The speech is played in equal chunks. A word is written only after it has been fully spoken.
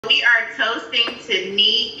we are toasting to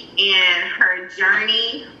Neek and her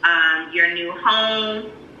journey, your new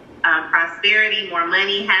home, prosperity, more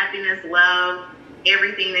money, happiness, love,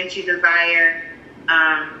 everything that you desire.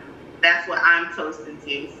 That's what I'm toasting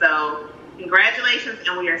to. So congratulations,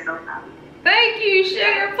 and we are so proud. Thank you,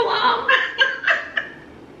 Sugar Plum.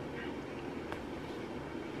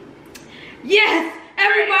 Yes,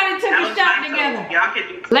 everybody took a shot together. Y'all can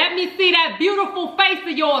do. Let me see that beautiful face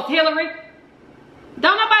of yours, Hillary.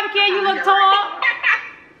 Don't nobody care you look tall.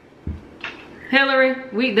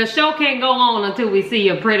 Hillary, the show can't go on until we see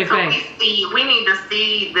your pretty face. We need to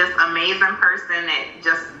see this amazing person that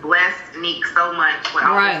just blessed Neek so much with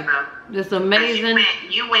all this stuff. Just amazing.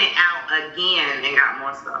 You went out again and got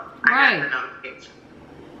more stuff. I got the notification.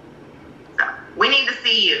 So we need to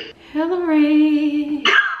see you. Hillary.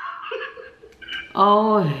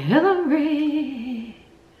 Oh, Hillary.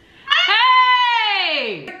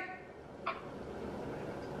 Hey!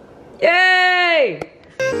 Yay!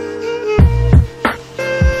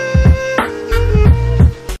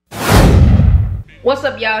 What's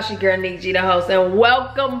up, y'all? It's your girl Neek G, the host, and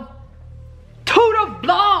welcome to the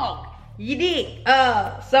vlog. You did.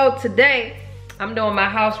 So today I'm doing my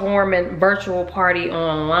housewarming virtual party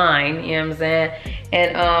online. You know what I'm saying?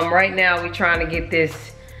 And right now we're trying to get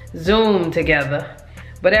this Zoom together,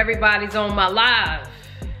 but everybody's on my live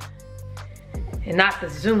and not the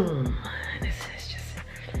Zoom. It's just,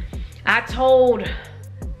 I told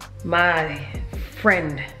my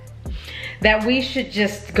friend that we should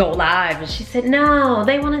just go live, and she said no,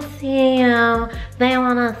 they want to see you, they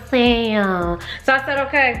want to see you. So I said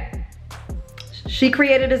okay. She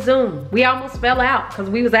created a Zoom. We almost fell out because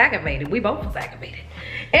we was aggravated. We both was aggravated,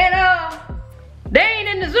 and they ain't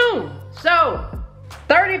in the Zoom. So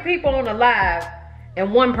 30 people on the live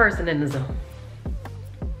and 1 person in the Zoom.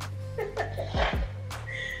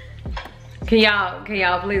 Can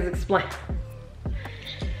y'all please explain?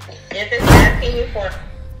 If it's asking you for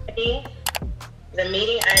me, the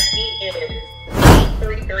meeting ID is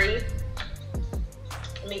 833.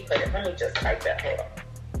 Let me just type that. Hold on.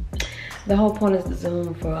 The whole point is the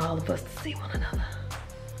Zoom for all of us to see one another.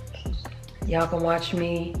 Y'all can watch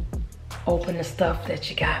me open the stuff that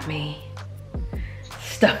you got me.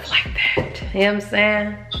 Stuff like that, you know what I'm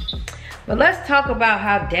saying? But let's talk about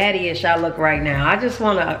how daddy-ish I look right now. I just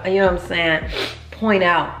wanna, you know what I'm saying, point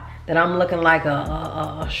out that I'm looking like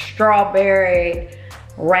a strawberry,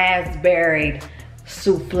 raspberry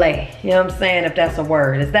souffle. You know what I'm saying, if that's a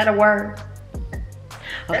word. Is that a word?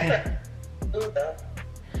 Okay.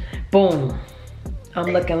 Boom.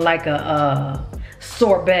 I'm looking like a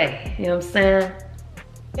sorbet, you know what I'm saying?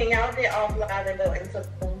 Can y'all get off live and go into the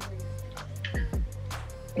room, please?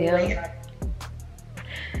 Yeah.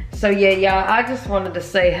 So yeah, y'all, I just wanted to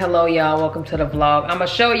say hello, y'all. Welcome to the vlog. I'm gonna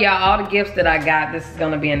show y'all all the gifts that I got. This is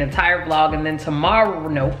gonna be an entire vlog, and then tomorrow,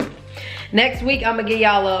 next week, I'm gonna give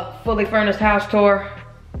y'all a fully furnished house tour.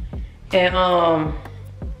 And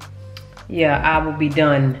yeah, I will be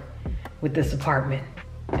done with this apartment.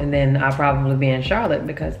 And then I'll probably be in Charlotte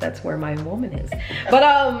because that's where my woman is. But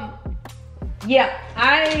yeah,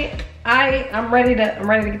 I'm ready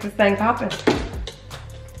to get this thing popping.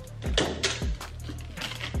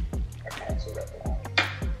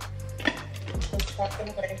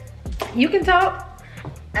 You can talk.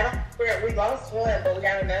 We lost one, but we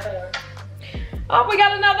got another one. Oh, we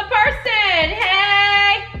got another person.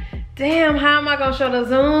 Hey. Damn, how am I gonna show the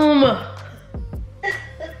Zoom?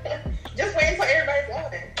 Just wait until everybody's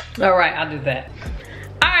loading. All right, I'll do that.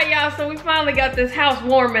 All right, y'all, so we finally got this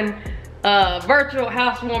housewarming, virtual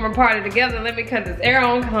housewarming party together. Let me cut this air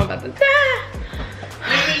on because I'm about to die.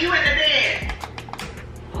 Maybe you in the bed.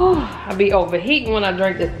 I be overheating when I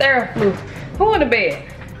drink this Theraflu. Who in the bed?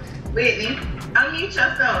 Whitney, unmute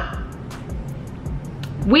yourself.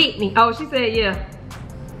 Whitney. Oh, she said yeah.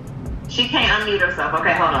 She can't unmute herself.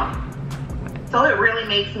 Okay, hold on. So it really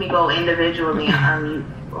makes me go individually and unmute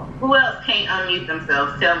people. Who else can't unmute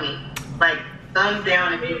themselves? Tell me. Like, thumbs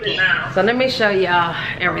down if you can. So let me show y'all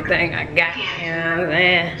everything I got. You know what I'm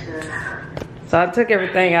saying? So I took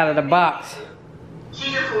everything out of the box.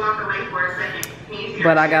 She just walked away for a second.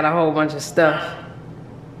 But I got a whole bunch of stuff.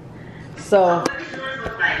 So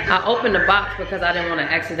I opened the box because I didn't want to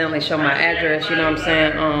accidentally show my address, you know what I'm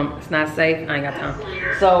saying? It's not safe, I ain't got time.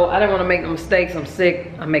 So I didn't want to make no mistakes, I'm sick,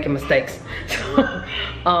 I'm making mistakes.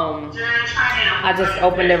 I just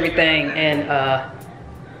opened everything and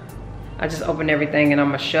I'm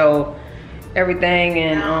gonna show everything,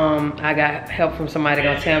 and I got help from somebody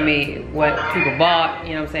gonna tell me what people bought,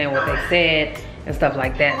 you know what I'm saying, what they said and stuff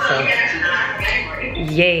like that. So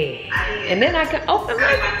yeah, and then I can open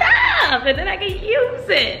my stuff and then I can use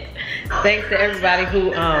it. Thanks to everybody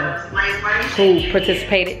who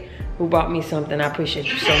participated, who bought me something. I appreciate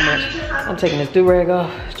you so much. I'm taking this do-rag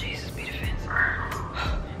off. Jesus be defense.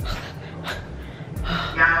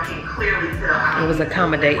 It was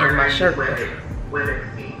accommodating my shirt.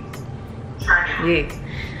 Yeah.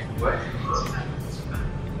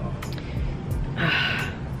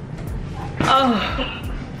 Oh.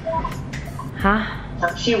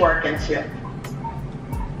 Huh? She working too.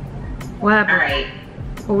 What happened? All right.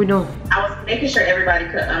 What we doing? I was making sure everybody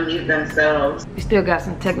could unmute themselves. We still got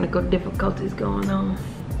some technical difficulties going on.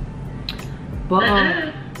 But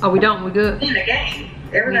oh, we don't. We good. We in the game.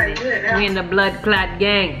 Everybody good now. We in the blood clot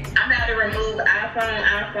gang. I'm about to remove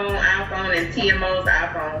iPhone, and TMO's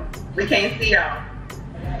iPhone. We can't see y'all.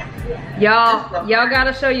 Y'all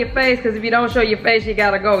gotta show your face, because if you don't show your face, you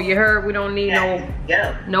gotta go. You heard? We don't need no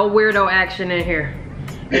weirdo action in here.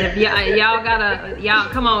 And if y'all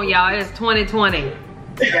come on, y'all. It's 2020.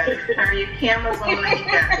 You gotta turn your cameras on and you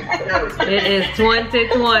gotta go. It is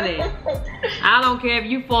 2020. I don't care if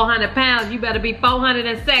you 400 pounds. You better be 400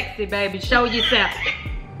 and sexy, baby. Show yourself.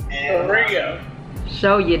 For real.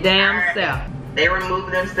 Show your damn self. They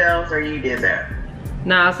removed themselves, or you did that?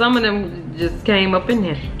 Nah, some of them just came up in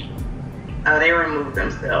here. Oh, they removed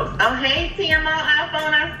themselves. Oh, hey, TMO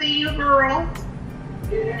iPhone, I see you, girl.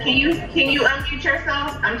 Can you unmute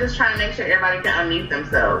yourself? I'm just trying to make sure everybody can unmute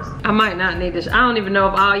themselves. I might not need this. I don't even know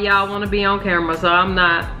if all y'all want to be on camera, so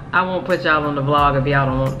I won't put y'all on the vlog if y'all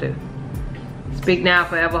don't want to. Speak now,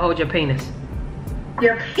 forever hold your penis.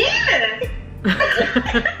 Your penis?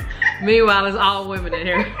 Meanwhile, it's all women in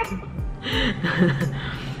here.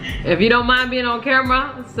 If you don't mind being on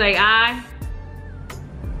camera, say aye.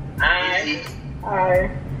 Aye.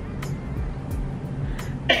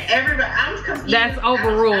 Everybody, I'm confused. That's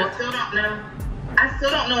overruled. I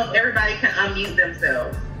still don't know if everybody can unmute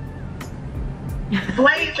themselves.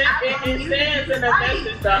 Wait, it says in the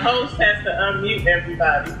message the host has to unmute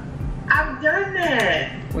everybody. I've done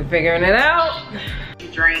that. We're figuring it out. You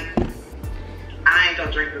drink. I ain't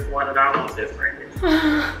gonna drink this water. I want this right here.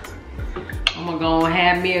 I'm gonna go and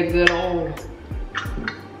have me a good old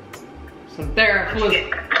some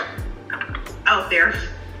Theraflu. Oh, there.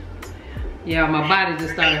 Yeah, my body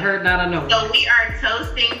just started hurting out of nowhere. So we are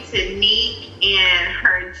toasting to Neek and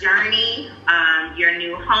her journey, your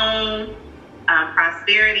new home,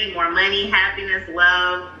 prosperity, more money, happiness,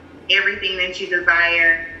 love, everything that you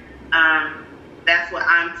desire. That's what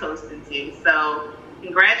I'm toasting to. So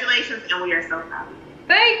congratulations, and we are so proud.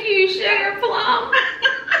 Thank you, Sugar Plum.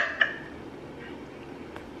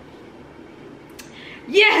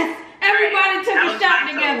 Yes, everybody took a shot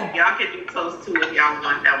together. Y'all can do toast too if y'all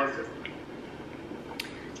want. That was just.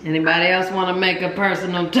 Anybody else want to make a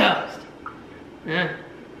personal toast? No.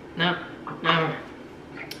 No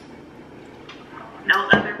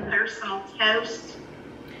other personal toast.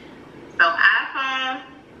 So iPhone,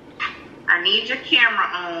 I need your camera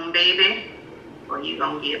on, baby, or you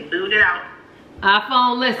gonna get booted out.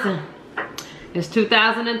 iPhone, listen. It's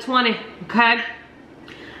 2020, okay?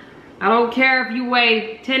 I don't care if you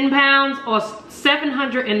weigh 10 pounds or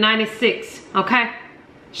 796, okay?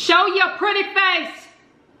 Show your pretty face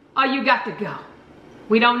or you got to go.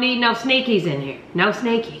 We don't need no sneakies in here. No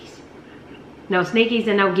sneakies. No sneakies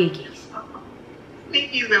and no geekies.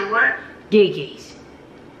 Sneakies and what? Geekies.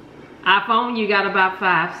 iPhone, you got about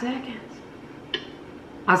 5 seconds.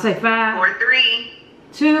 I'll say 5. Or 3.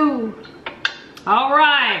 2. All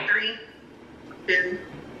right. 3, 2,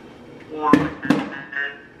 1.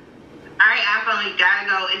 All right, iPhone, you gotta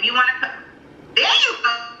go. If you want to come, there you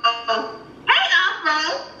go. Hey,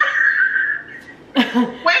 iPhone. Wait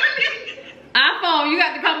a minute. iPhone, you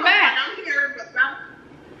got to come back. I'm here, but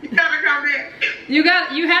you gotta come back.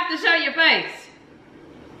 You have to show your face.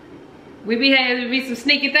 We be having to be some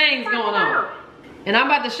sneaky things going on. And I'm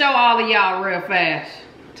about to show all of y'all real fast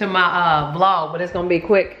to my vlog, but it's gonna be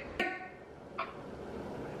quick.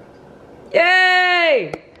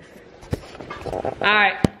 Yay! All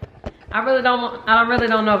right. I really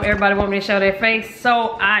don't know if everybody want me to show their face,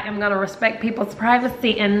 so I am gonna respect people's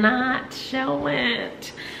privacy and not show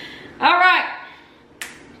it. All right,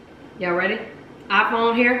 y'all ready?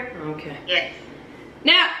 iPhone here. Okay. Yes.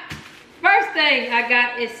 Now, first thing I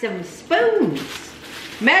got is some spoons,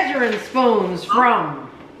 measuring spoons from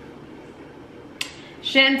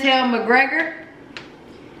Chantel McGregor.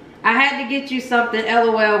 I had to get you something.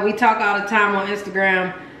 LOL. We talk all the time on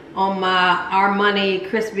Instagram. On my Our Money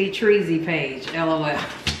Crispy Treasy page, LOL. I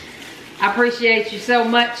appreciate you so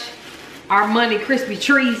much, Our Money Crispy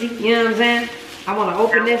Treasy, you know what I'm saying? I want to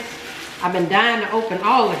open this. I've been dying to open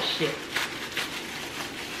all this shit.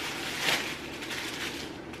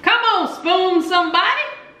 Come on, spoon somebody.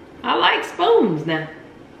 I tools now.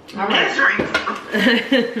 All right.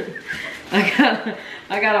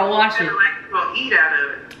 I gotta wash it. Like you're gonna eat out of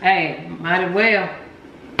it. Hey, might as well.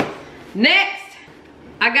 Next,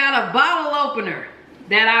 I got a bottle opener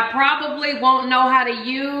that I probably won't know how to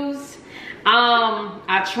use.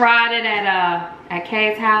 I tried it at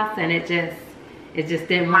Kay's house and it just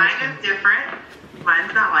didn't work. Mine is different.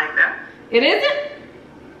 Mine's not like that. It isn't?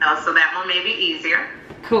 No, so that one may be easier.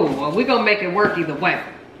 Cool. Well, we're gonna make it work either way.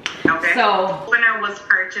 Okay. So, the winner was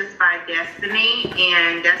purchased by Destiny,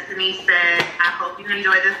 and Destiny said, "I hope you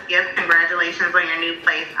enjoy this gift. Congratulations on your new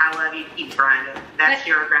place. I love you. Keep grinding." That's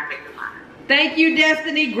your graphic designer. Thank you,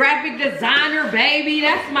 Destiny, graphic designer, baby.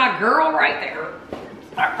 That's my girl right there.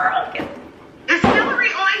 That's my girl. Is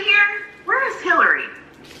Hillary on here? Where is Hillary?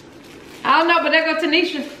 I don't know, but there go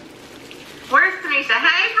Tanisha. Where's Tanisha?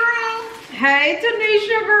 Hey, girl. Hey,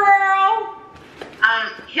 Tanisha, girl.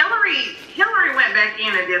 Hillary went back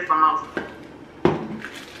in and did some more stuff.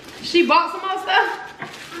 She bought some more stuff?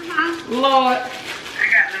 Lord. I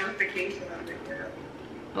got notifications on it.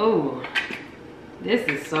 Oh, this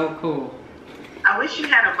is so cool. I wish you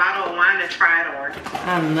had a bottle of wine to try it on.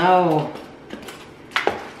 I know.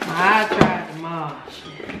 I tried them all.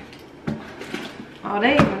 Shit. Oh,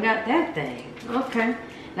 they even got that thing. Okay.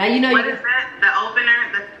 Now you know what is that? The opener,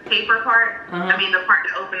 the paper part? I mean the part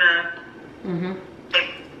to open a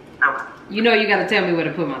oh. You know you gotta tell me where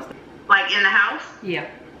to put my stuff. Like in the house? Yeah.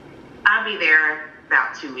 I'll be there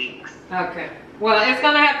about 2 weeks. Okay. Well, it's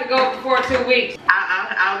gonna have to go before 2 weeks.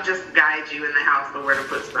 I'll just guide you in the house on where to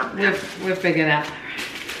put stuff. We'll figure it out.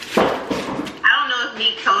 I don't know if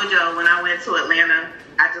Meek told you when I went to Atlanta,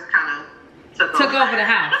 I just kind of took over the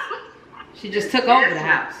house. She just took over the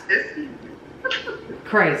house.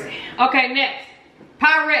 Crazy. Okay, next.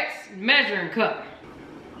 Pyrex measuring cup.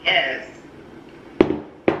 Yes. The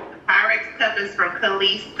Pyrex cup is from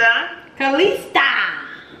Kalista. Kalista.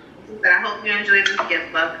 I hope you enjoyed this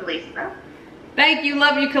gift. Love, Kalista. Thank you.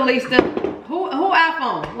 Love you, Kalista. Who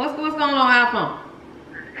iPhone? What's going on iPhone?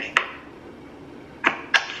 Okay.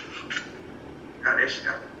 Oh, there she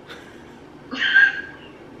goes.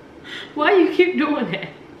 Why you keep doing that?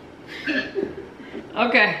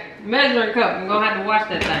 Okay, measuring cup. I'm gonna have to wash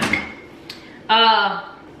that thing.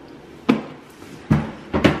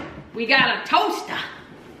 We got a toaster.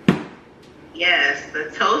 Yes,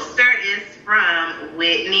 the toaster is from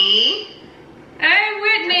Whitney. Hey,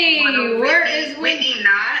 Whitney. Where is Whitney? Whitney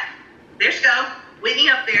not. There she goes. Whitney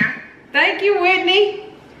up there. Thank you, Whitney.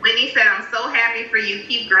 Whitney said, "I'm so happy for you.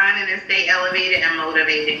 Keep grinding and stay elevated and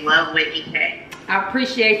motivating. Love, Whitney K." I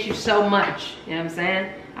appreciate you so much. You know what I'm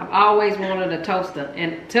saying? I've always wanted a toaster.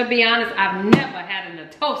 And to be honest, I've never had a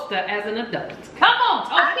toaster as an adult. Come on,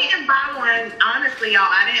 toaster. I didn't buy one. Honestly, y'all,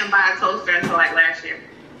 I didn't buy a toaster until like last year.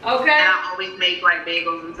 Okay. And I always make like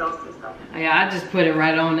bagels and toast and stuff. Yeah, I just put it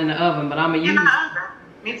right on in the oven, but I'm going to use...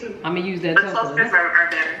 Me too. I'm going to use that but toaster. Toasters are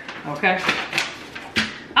better. Okay.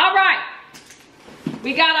 All right.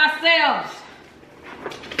 We got ourselves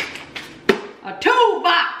a tool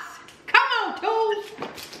box. Come on, tools.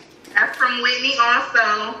 That's from Whitney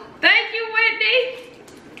also. Thank you, Whitney.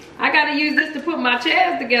 I got to use this to put my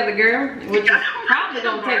chairs together, girl, which is probably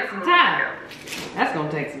going to take some time. That's going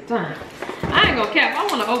to take some time. I ain't going to cap. I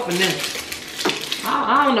want to open this.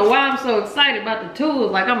 I don't know why I'm so excited about the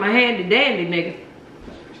tools, like I'm a handy dandy nigga.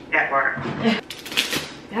 That part.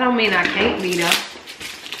 That don't mean I can't be though.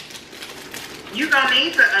 You gonna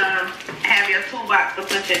need to have your toolbox to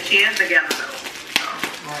put your chairs together though.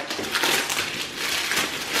 Right.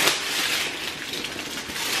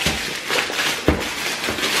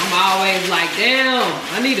 I'm always like, damn,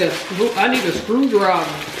 I need a screwdriver. I need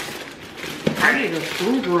a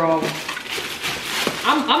screwdriver.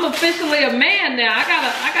 I'm officially a man now. I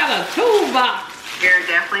got a toolbox. You're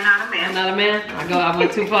definitely not a man. I'm not a man. I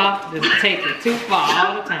went too far. Just take it too far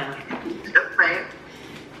all the time. Just say it.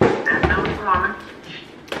 That's no woman.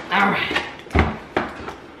 All right.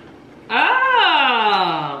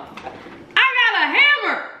 Oh, I got a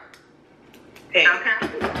hammer. Okay.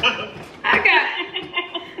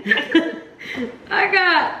 I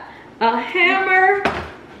got a hammer.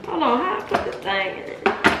 Hold on, how I put this thing in it?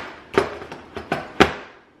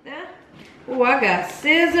 Oh, I got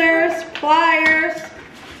scissors, pliers.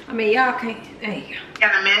 I mean, y'all can't. There you go.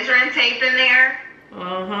 Got a measuring tape in there.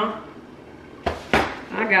 I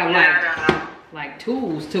got like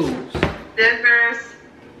tools. Scissors,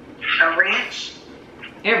 a wrench.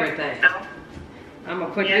 Everything. So, I'm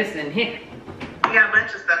gonna put this in here. We got a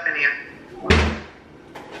bunch of stuff in here.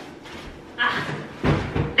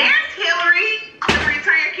 There's Hillary. Hillary,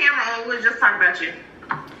 turn your camera on. We'll just talk about you.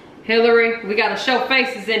 Hillary, we gotta show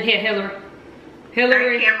faces in here, Hillary.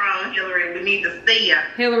 Hillary. Camera on Hillary. We need to see you.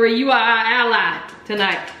 Hillary, you are our ally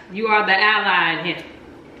tonight. You are the ally in here.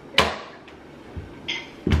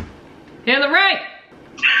 Hillary!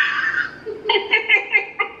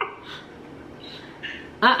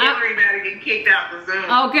 Hillary better get kicked out the Zoom.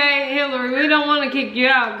 Okay, Hillary, we don't want to kick you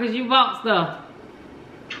out because you bought stuff.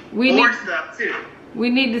 More stuff too. We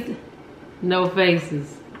need to. No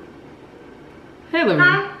faces. Hillary.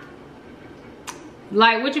 Huh?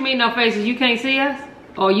 Like, what you mean no faces? You can't see us?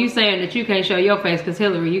 Or you saying that you can't show your face? Because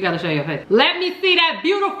Hillary, you got to show your face. Let me see that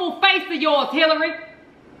beautiful face of yours, Hillary.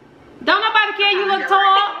 Don't nobody care you look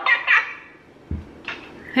tall.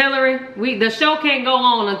 Hillary, the show can't go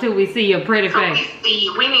on until we see your pretty face.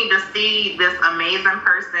 We need to see this amazing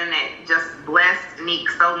person that just blessed Neek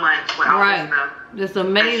so much with all this stuff. This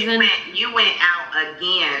amazing. You went out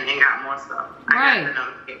again and got more stuff. I got the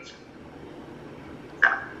notification. So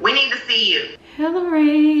we need to see you.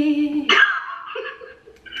 Hillary.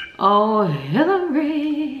 Oh,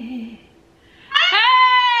 Hillary.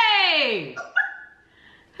 Hey!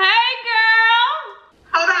 Hey, girl!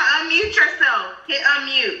 Hold on, unmute yourself. Hit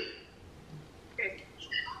unmute. Okay.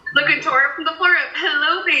 Looking tore up from the floor up.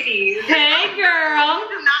 Hello, ladies. Hey, girl. You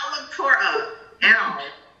do not look tore up at all.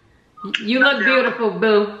 You look beautiful,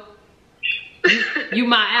 boo. You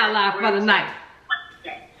my ally for the night.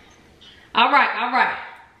 All right, all right.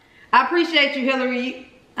 I appreciate you, Hillary.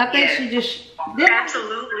 I think she just did.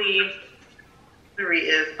 Absolutely. Hillary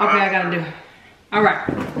is Okay, I gotta do it. All right.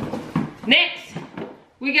 Next,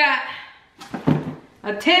 we got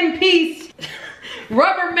a 10-piece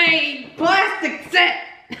Rubbermaid plastic set.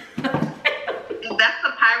 That's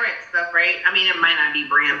the Pyrex stuff, right? I mean, it might not be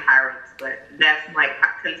brand Pyrex, but that's like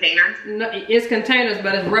containers. No, it's containers,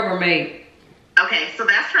 but it's Rubbermaid. Okay, so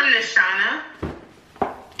that's from Nishana.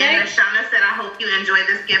 And Nishana said, I hope you enjoy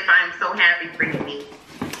this gift. I'm so happy for you.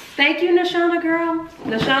 Thank you, Nishana, girl.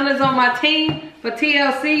 Nishana's on my team for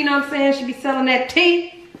TLC, you know what I'm saying? She be selling that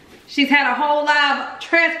tea. She's had a whole live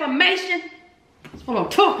transformation. That's what I'm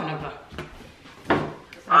talking about.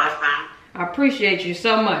 Awesome. I appreciate you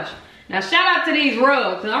so much. Now, shout out to these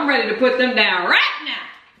rugs, because I'm ready to put them down right now.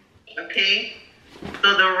 Okay.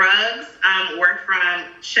 So the rugs were from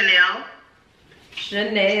Chanel.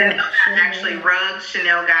 Chanel. Actually, rugs.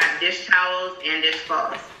 Chanel got dish towels and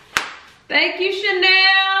dishcloths. Thank you,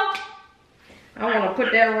 Chanel. I want to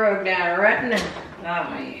put that rug down right now. Oh,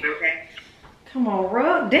 man. Okay. Come on,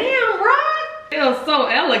 rug. Damn, rug. Feels so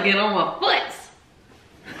elegant on my foot.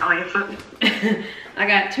 Oh, your foot? I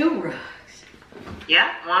got 2 rugs.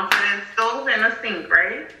 Yeah, one for the stove and a sink,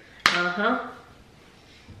 right? Uh-huh.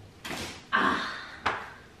 Ah.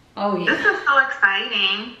 Oh, yeah. This is so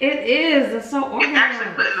exciting. It is. It's so organized. It's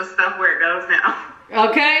actually putting the stuff where it goes now.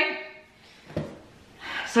 Okay.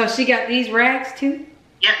 So she got these rags too?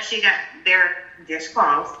 Yep, she got their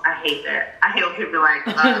dishcloths. I hate that. I hate when people be like,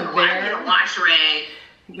 why do you get a wash rag?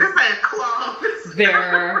 It's like a cloth.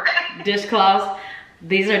 Their dishcloths.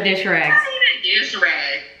 These are dish rags. I need a dish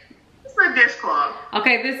rag. It's a dishcloth.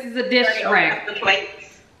 Okay, this is a dish rag. The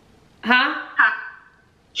plates. Huh?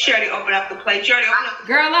 She already opened up the plates. She already opened up the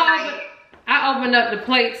Girl, I opened up the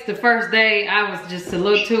plates the first day. I was just a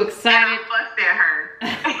little too excited. I fussed at her.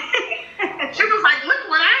 She was like, look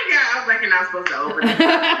what I got. I was like, you're not supposed to open it.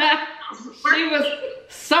 She was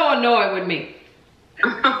so annoyed with me.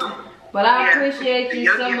 But I appreciate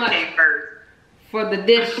you so much for the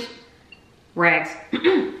dish rags.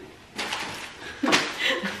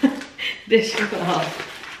 Dish cloths.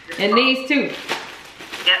 And these too.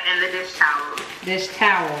 Yep, and the dish towels. Dish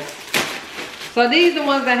towels. So these are the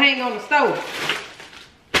ones that hang on the stove.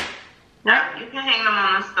 Right? You can hang them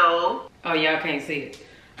on the stove. Oh, y'all can't see it.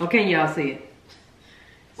 Oh, can y'all see it?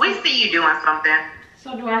 We see you doing something.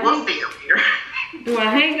 So do I We'll see up here. Do I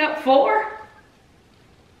hang up 4?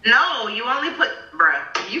 No, you only put, bruh,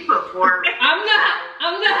 you put 4. I'm not.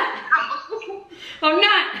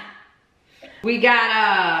 We got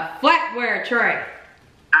a flatware tray.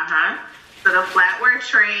 Uh-huh. So the flatware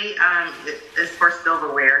tray is for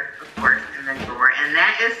silverware, of course, in the drawer. And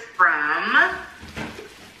that is from,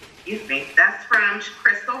 excuse me, that's from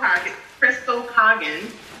Crystal Hoggins. Crystal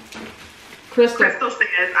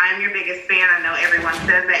says, I'm your biggest fan. I know everyone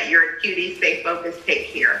says that. You're a cutie. Stay focused.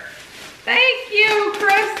 Take care. Thank you,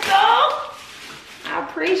 Crystal. I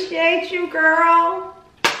appreciate you, girl.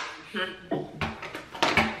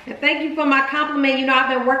 And thank you for my compliment. You know, I've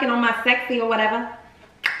been working on my sexy or whatever.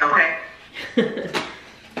 Okay.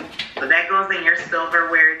 So that goes in your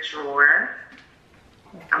silverware drawer.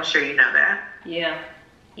 I'm sure you know that. Yeah.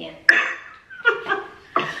 I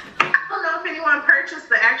don't know if anyone purchased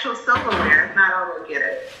the actual silverware. If not, I'll go get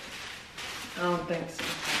it. I don't think so.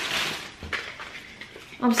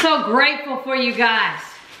 I'm so grateful for you guys.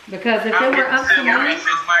 Because if it were up to me.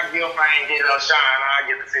 Since my gift I ain't getting no shine, I'll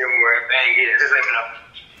get to see more. If they ain't get it, just let me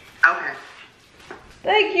know. Okay.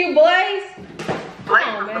 Thank you, Blaze. Blaze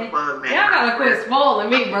is the plug, man. Y'all gotta quit spoiling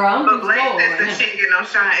me, bro. I'm But too Blaze spoiled. said that she ain't get no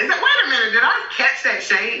shine. Is it, wait a minute, did I catch that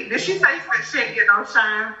shade? Did she say that she ain't get no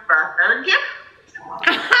shine for her gift?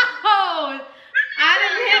 Oh, I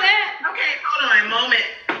didn't hear that. Okay, hold on a moment.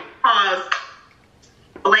 Pause.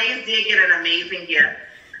 Blaze did get an amazing gift.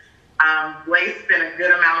 Blaze spent a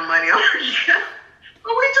good amount of money on her gift.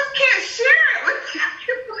 But we just can't share it with you.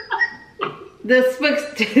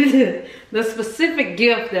 The specific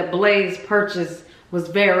gift that Blaze purchased was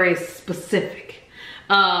very specific.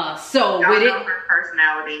 So Y'all with know it, her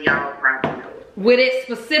personality, y'all probably know it. with it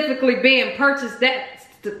specifically being purchased,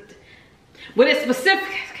 with it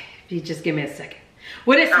specific, if you just give me a second.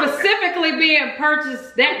 With it specifically being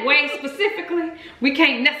purchased that way specifically, we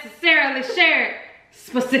can't necessarily share it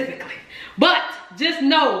specifically. But just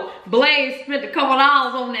know, Blaze spent a couple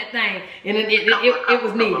dollars on that thing, and it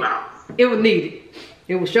was needed. It was needed.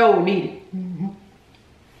 It was sure needed.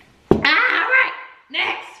 All right,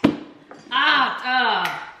 next.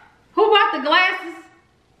 Who bought the glasses?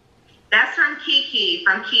 That's from Kiki,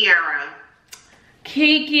 from Kiara.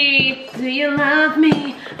 Kiki, do you love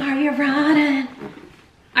me? Are you running?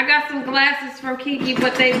 I got some glasses from Kiki,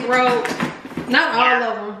 but they broke. Not all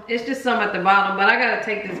of them. It's just some at the bottom, but I gotta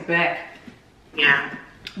take this back. Yeah.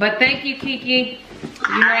 But thank you, Kiki.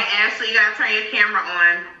 All right, Ashley, you gotta turn your camera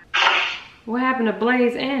on. What happened to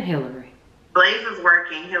Blaze and Hillary? Blaze is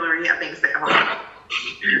working. Hillary, I think, said, hold on.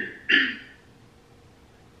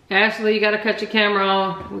 Ashley, you gotta cut your camera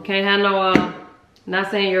on. We can't have no, not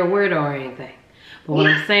saying you're a weirdo or anything. But what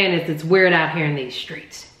I'm saying is it's weird out here in these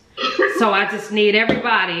streets. So I just need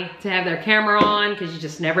everybody to have their camera on because you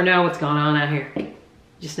just never know what's going on out here. You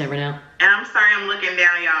just never know. And I'm sorry I'm looking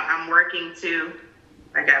down, y'all. I'm working too.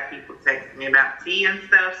 I got people texting me about tea and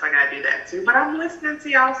stuff, so I gotta do that too. But I'm listening to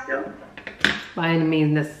y'all still. By any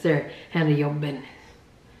means necessary, handle your business.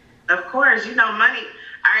 Of course, you know money.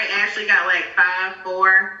 All right, Ashley got like 5,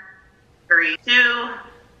 4, 3, 2.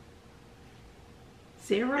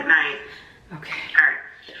 0? Good night. Okay. All right.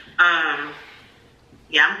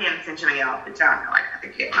 Yeah, I'm paying attention to y'all, but y'all know I gotta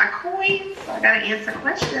get my coins, so I gotta answer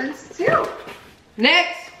questions too.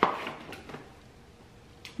 Next,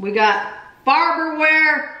 we got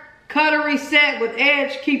Farberware Cutlery Set with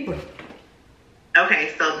Edge Keeper.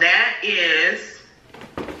 Okay, so that is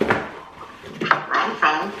wrong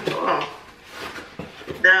phone. Oh.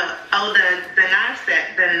 The knife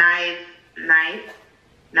set, the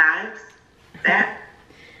knives. That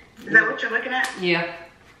is that what you're looking at? Yeah.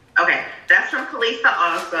 Okay, that's from Kalisa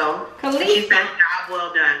also. Kalisa. She says job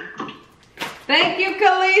well done. Thank you,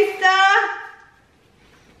 Kalista.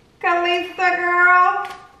 Kalista, girl.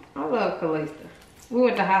 I love Kalista. We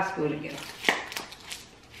went to high school together.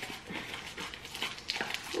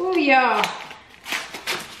 Ooh, y'all.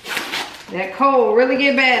 That cold really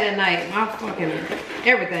get bad at night. My fucking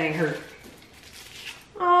everything hurt.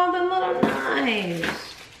 Oh, the little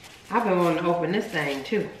knives. I've been wanting to open this thing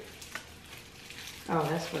too. Oh,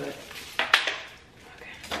 that's what it.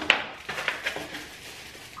 Okay.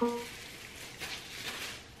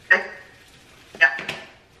 Yeah.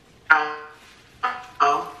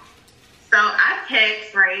 Oh. So I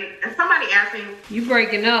text, right? And somebody asked me. You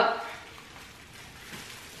breaking up?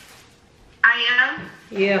 I am.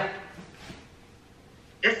 Yeah.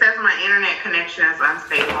 It says my internet connection is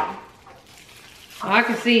unstable. Oh, I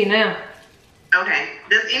can see you now. Okay.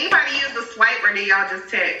 Does anybody use the swipe or do y'all just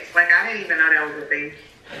text? Like, I didn't even know that was a thing.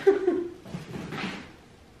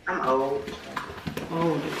 I'm old.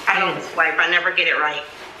 Oh, I don't swipe. I never get it right.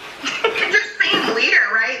 It just seems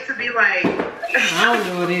weird, right? To be like... I don't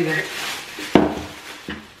do it either.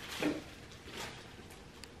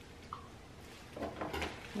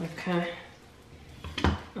 Okay.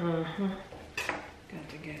 Uh-huh. Got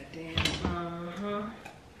the goddamn, uh-huh.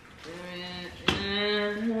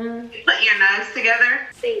 Put your knives together.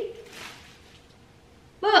 See.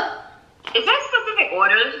 Look. Is there specific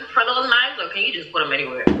orders for those knives, or can you just put them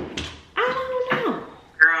anywhere? I don't know.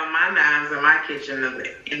 Girl, my knives in my kitchen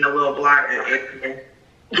in the little block area.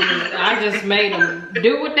 I just made them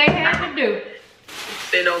do what they had to do.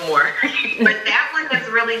 Say no more. But that one is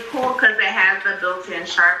really cool because it has the built-in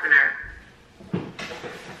sharpener.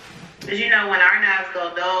 Because you know when our knives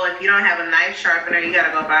go dull, if you don't have a knife sharpener, you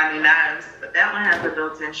gotta go buy new knives. But that one has the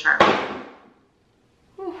built-in sharpener.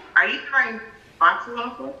 Are you throwing boxes on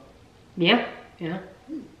the floor? Yeah, yeah.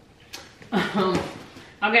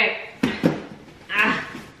 Okay.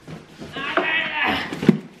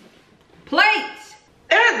 Plates.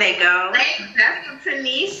 There they you go. Thanks. That's from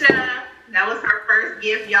Tanisha. That was her first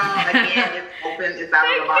gift, y'all. Again, it's open. It's out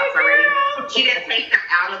of the box already. She didn't take them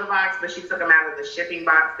out of the box, but she took them out of the shipping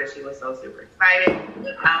box because she was so super excited.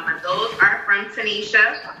 But those are from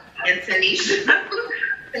Tanisha. And Tanisha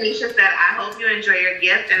said, I hope you enjoy your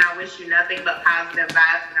gift, and I wish you nothing but positive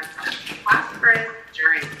vibes and a prosperous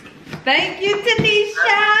journey. Thank you,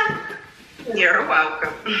 Tanisha. You're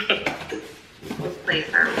welcome. Those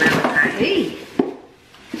plates are really nice. Hey.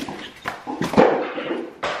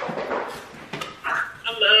 I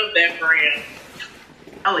love that brand.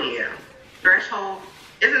 Oh, yeah. Threshold.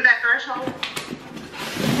 Isn't that Threshold?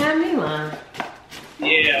 Have me lying.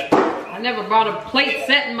 Yeah. I never bought a plate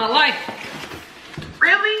set in my life.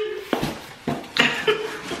 Really?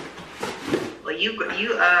 Well, you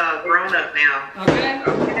grown up now. Okay.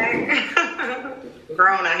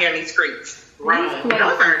 Grown out here in these streets. Grown. plates.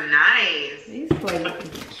 Those are nice. These plates are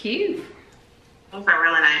cute. Those are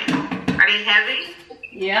really nice. Are they heavy?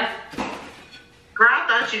 Yeah. Girl, I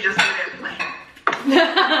thought you just threw that plate.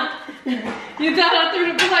 You thought I threw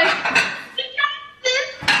the plate?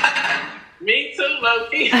 Me too,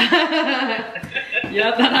 Loki.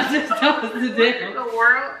 Y'all thought I just told the difference. The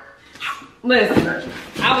world. Listen,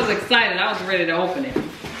 I was excited. I was ready to open it.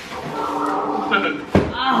 Oh.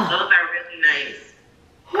 Those are really nice.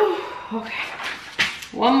 Okay.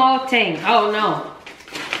 One more thing. Oh no.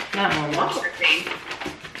 Not one One more. more thing.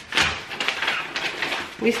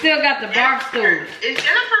 We still got the bar stool. Is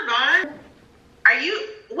Jennifer gone?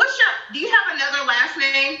 Do you have another last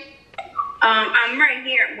name? I'm right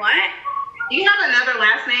here. What? Do you have another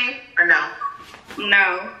last name or no?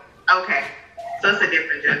 No. Okay. So it's a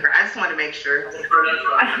different Jennifer. I just want to make sure.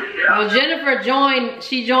 Well, Jennifer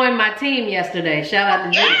joined my team yesterday. Shout out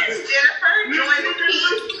to Jennifer. Yes, Jennifer joined the team.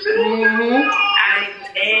 Mm-hmm.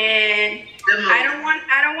 And I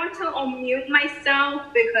don't want to unmute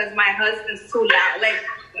myself because my husband's too loud. Like,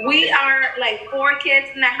 we are like 4 kids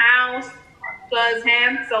in the house plus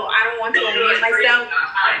him, so I don't want to unmute myself.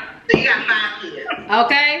 So you got 5 kids.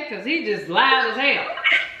 Okay, because he just loud as hell.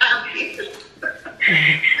 5 kids.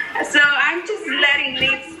 So I'm just letting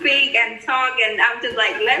Nate speak and talk, and I'm just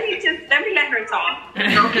like, let me let her talk.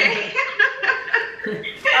 Okay.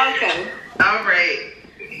 Okay. All right.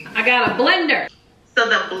 I got a blender. So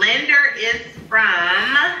the blender is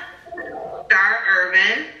from Star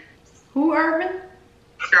Urban. Who, Urban?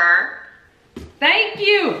 Star. Thank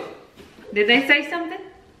you. Did they say something?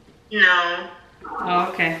 No. Oh,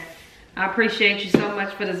 okay. I appreciate you so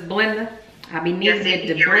much for this blender. I'll be needing Yes, it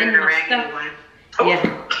you to can get rid of blend the my raggedy stuff. one. Yeah.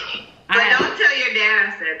 But don't tell your dad I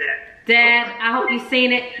said that. Dad, I hope you've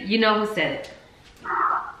seen it. You know who said it.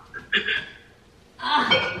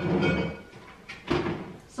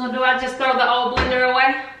 So do I just throw the old blender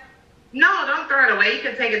away? No, don't throw it away. You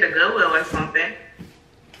can take it to Goodwill or something.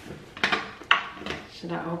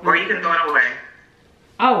 Should I open Or it? you can throw it away.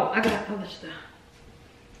 Oh, I got other stuff.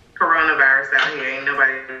 Coronavirus out here. Ain't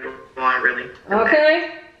nobody going really.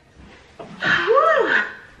 Okay. Whew.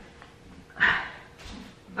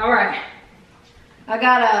 All right. I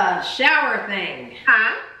got a shower thing.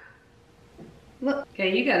 Huh? Look.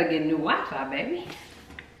 Okay, you gotta get new Wi-Fi, baby.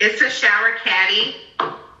 It's a shower caddy.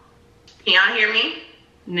 Can y'all hear me?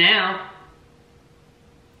 Now.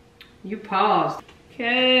 You paused.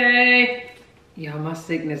 Okay. Yo, my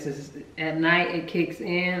sickness is at night. It kicks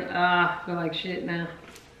in. I feel like shit now.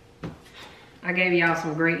 I gave y'all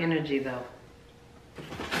some great energy though.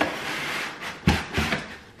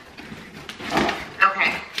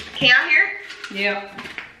 Okay. Can y'all hear? Yep.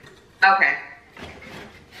 Okay.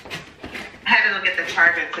 I had to go get the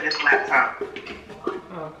charger to this laptop.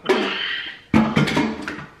 Okay.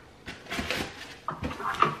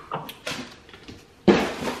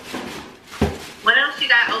 What else you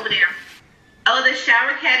got over there? Oh, the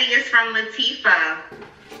shower caddy is from Latifa.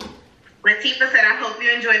 Latifa said, I hope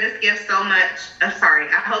you enjoy this gift so much. I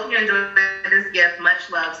hope you enjoy this gift. Much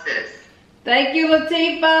love, sis. Thank you,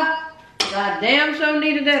 Latifa. God damn sure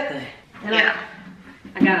needed that thing. And Yeah.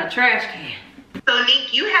 I got a trash can. So,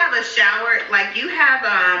 Nick, you have a shower, like you have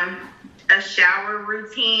a shower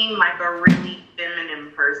routine, like a really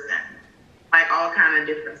feminine person. Like all kind of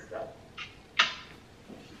different stuff.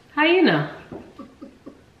 How you know?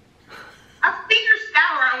 I figured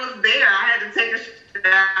shower, I was there. I had to take a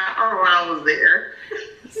shower while I was there.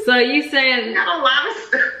 So you saying Got a lot of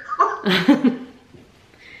stuff.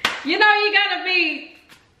 you know you gotta be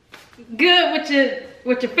good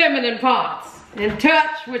with your feminine parts. In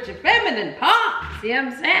touch with your feminine parts. You know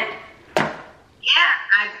what I'm saying? Yeah,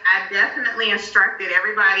 I definitely instructed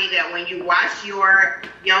everybody that when you wash your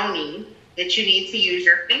yoni, that you need to use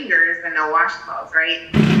your fingers and no washcloths, right?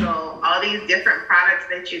 So all these different products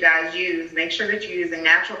that you guys use, make sure that you're using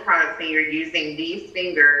natural products and you're using these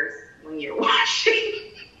fingers when you're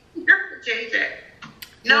washing your JJ.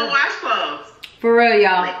 No washcloths. For real,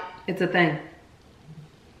 y'all. Like, it's a thing.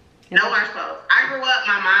 No washcloths. I grew up,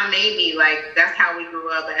 my mom made me, like, that's how we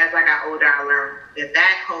grew up. But as I got older, I learned that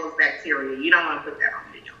that holds bacteria. You don't want to put that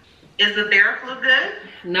on your joint. Is the TheraFlu good?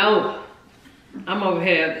 No. I'm over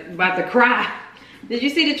here about to cry. Did you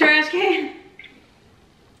see the trash can?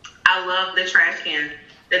 I love the trash can.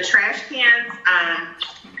 The trash cans,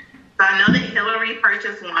 so I know that Hillary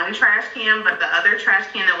purchased one trash can, but the other trash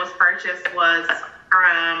can that was purchased was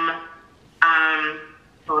from,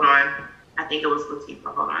 hold on. I think it was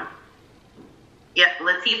Latifah. Hold on. Yep,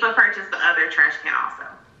 Latifah purchased the other trash can also.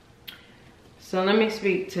 So let me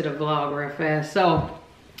speak to the vlog real fast. So,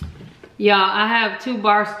 y'all, I have 2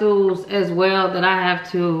 bar stools as well that I have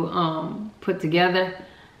to put together,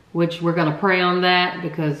 which we're gonna pray on that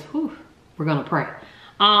because we're gonna pray.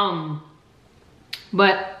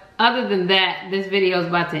 But other than that, this video is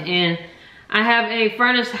about to end. I have a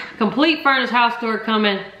complete furnished house tour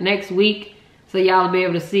coming next week, so y'all will be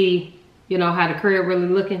able to see, you know, how the crib really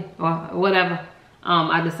looking or whatever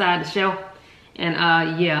I decide to show. And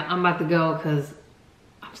yeah, I'm about to go because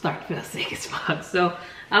I'm starting to feel sick as fuck. So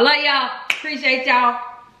I love y'all. Appreciate y'all.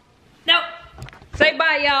 Nope. Say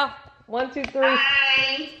bye, y'all. 1, 2, 3.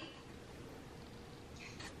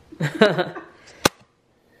 Bye.